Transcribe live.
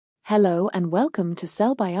Hello and welcome to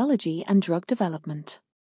Cell Biology and Drug Development.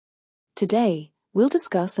 Today, we'll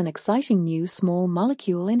discuss an exciting new small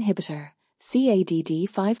molecule inhibitor,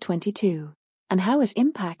 CADD522, and how it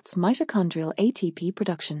impacts mitochondrial ATP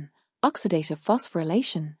production, oxidative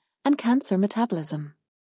phosphorylation, and cancer metabolism.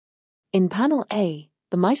 In Panel A,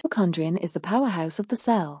 the mitochondrion is the powerhouse of the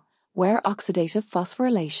cell, where oxidative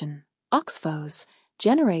phosphorylation, OXPHOS,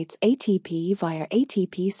 generates ATP via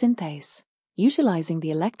ATP synthase, utilizing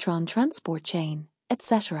the electron transport chain,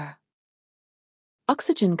 etc.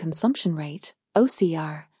 Oxygen consumption rate,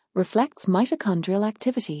 OCR, reflects mitochondrial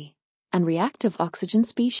activity, and reactive oxygen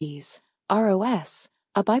species, ROS,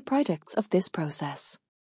 are byproducts of this process.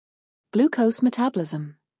 Glucose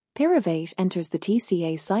metabolism. Pyruvate enters the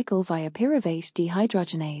TCA cycle via pyruvate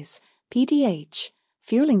dehydrogenase, PDH,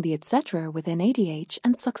 fueling the etc. within ADH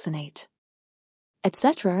and succinate.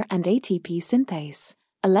 Etc. and ATP synthase.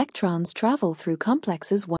 Electrons travel through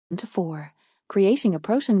complexes 1 to 4, creating a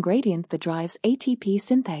proton gradient that drives ATP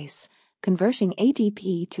synthase, converting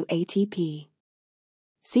ADP to ATP.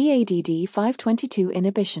 CADD522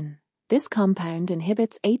 inhibition. This compound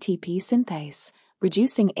inhibits ATP synthase,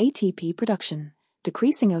 reducing ATP production,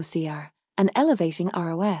 decreasing OCR, and elevating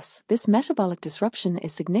ROS. This metabolic disruption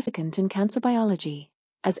is significant in cancer biology,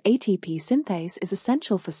 as ATP synthase is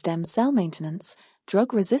essential for stem cell maintenance,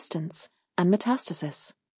 drug resistance, and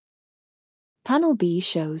metastasis. Panel B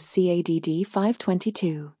shows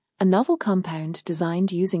CADD522, a novel compound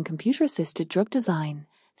designed using computer-assisted drug design,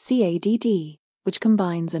 CADD, which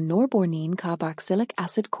combines a norbornene carboxylic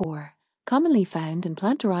acid core, commonly found in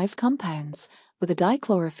plant-derived compounds, with a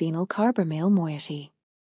dichlorophenyl carbamyl moiety.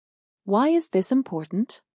 Why is this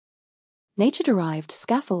important? Nature-derived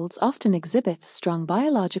scaffolds often exhibit strong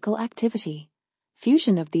biological activity.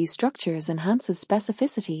 Fusion of these structures enhances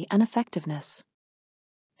specificity and effectiveness.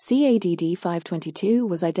 CADD522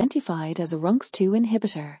 was identified as a RUNX2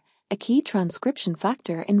 inhibitor, a key transcription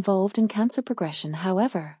factor involved in cancer progression.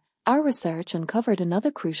 However, our research uncovered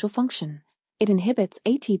another crucial function. It inhibits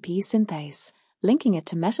ATP synthase, linking it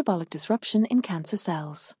to metabolic disruption in cancer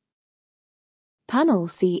cells. Panel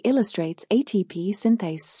C illustrates ATP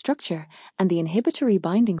synthase structure and the inhibitory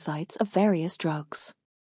binding sites of various drugs.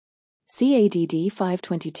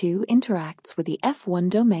 CADD522 interacts with the F1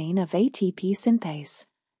 domain of ATP synthase,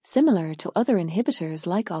 similar to other inhibitors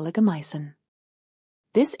like oligomycin.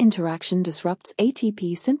 This interaction disrupts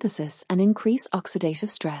ATP synthesis and increases oxidative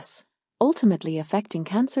stress, ultimately affecting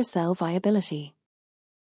cancer cell viability.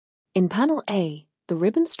 In Panel A, the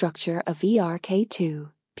ribbon structure of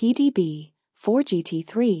ERK2, PDB,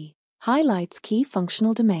 4GT3, highlights key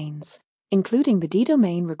functional domains, including the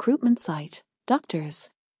D-domain recruitment site, doctors,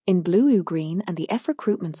 in blue-green, and the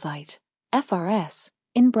F-recruitment site, FRS,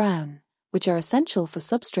 in brown, which are essential for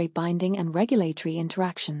substrate binding and regulatory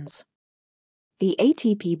interactions. The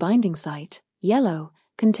ATP-binding site, yellow,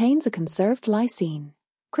 contains a conserved lysine,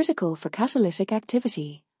 critical for catalytic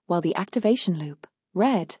activity, while the activation loop,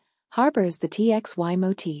 red, harbors the TXY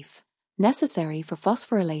motif, necessary for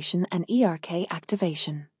phosphorylation and ERK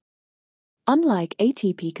activation. Unlike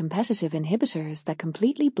ATP-competitive inhibitors that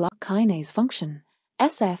completely block kinase function,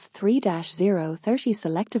 SF-3-030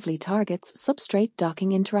 selectively targets substrate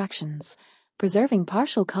docking interactions, preserving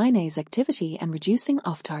partial kinase activity and reducing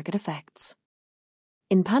off-target effects.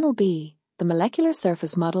 In Panel B, the molecular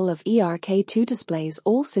surface model of ERK2 displays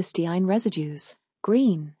all cysteine residues,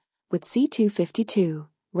 green, with C252,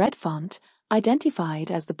 red font, identified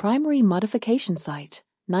as the primary modification site,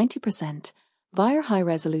 90%, via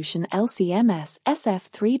high-resolution LCMS.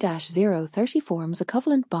 SF-3-030 forms a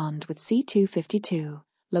covalent bond with C252,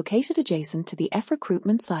 located adjacent to the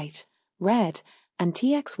F-recruitment site, red, and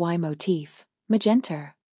TXY motif,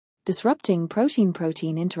 magenta, disrupting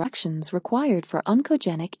protein-protein interactions required for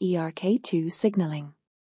oncogenic ERK2 signaling.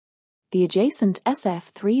 The adjacent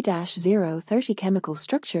SF-3-030 chemical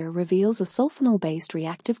structure reveals a sulfonyl-based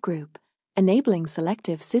reactive group, enabling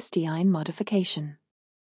selective cysteine modification.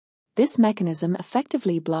 This mechanism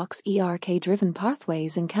effectively blocks ERK-driven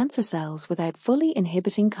pathways in cancer cells without fully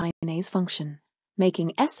inhibiting kinase function,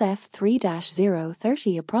 making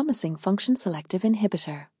SF-3-030 a promising function-selective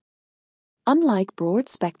inhibitor. Unlike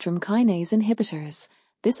broad-spectrum kinase inhibitors,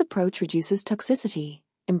 this approach reduces toxicity,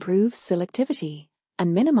 improves selectivity,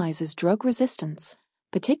 and minimizes drug resistance,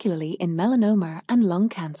 particularly in melanoma and lung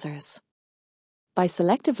cancers. By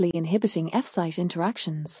selectively inhibiting F-site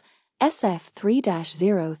interactions,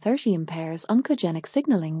 SF-3-030 impairs oncogenic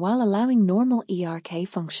signaling while allowing normal ERK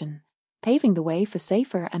function, paving the way for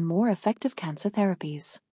safer and more effective cancer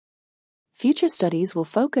therapies. Future studies will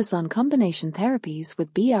focus on combination therapies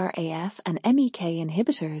with BRAF and MEK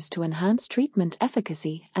inhibitors to enhance treatment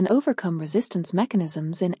efficacy and overcome resistance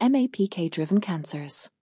mechanisms in MEK-driven cancers.